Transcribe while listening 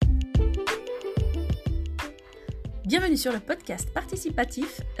Bienvenue sur le podcast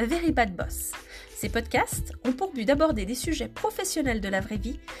participatif Very Bad Boss. Ces podcasts ont pour but d'aborder des sujets professionnels de la vraie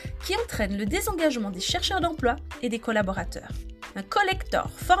vie qui entraînent le désengagement des chercheurs d'emploi et des collaborateurs. Un collector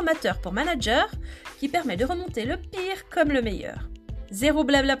formateur pour managers qui permet de remonter le pire comme le meilleur. Zéro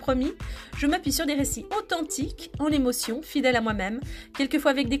blabla promis, je m'appuie sur des récits authentiques, en émotion, fidèles à moi-même,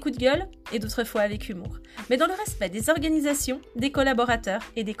 quelquefois avec des coups de gueule et d'autres fois avec humour, mais dans le respect des organisations, des collaborateurs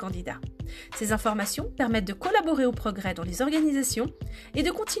et des candidats. Ces informations permettent de collaborer au progrès dans les organisations et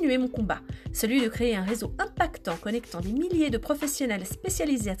de continuer mon combat, celui de créer un réseau impactant connectant des milliers de professionnels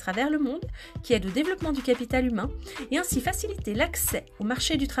spécialisés à travers le monde qui aident au développement du capital humain et ainsi faciliter l'accès au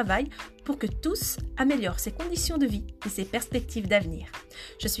marché du travail pour que tous améliorent ses conditions de vie et ses perspectives d'avenir.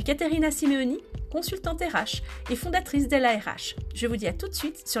 Je suis Caterina Simeoni, consultante RH et fondatrice d'Ella RH. Je vous dis à tout de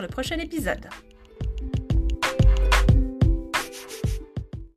suite sur le prochain épisode.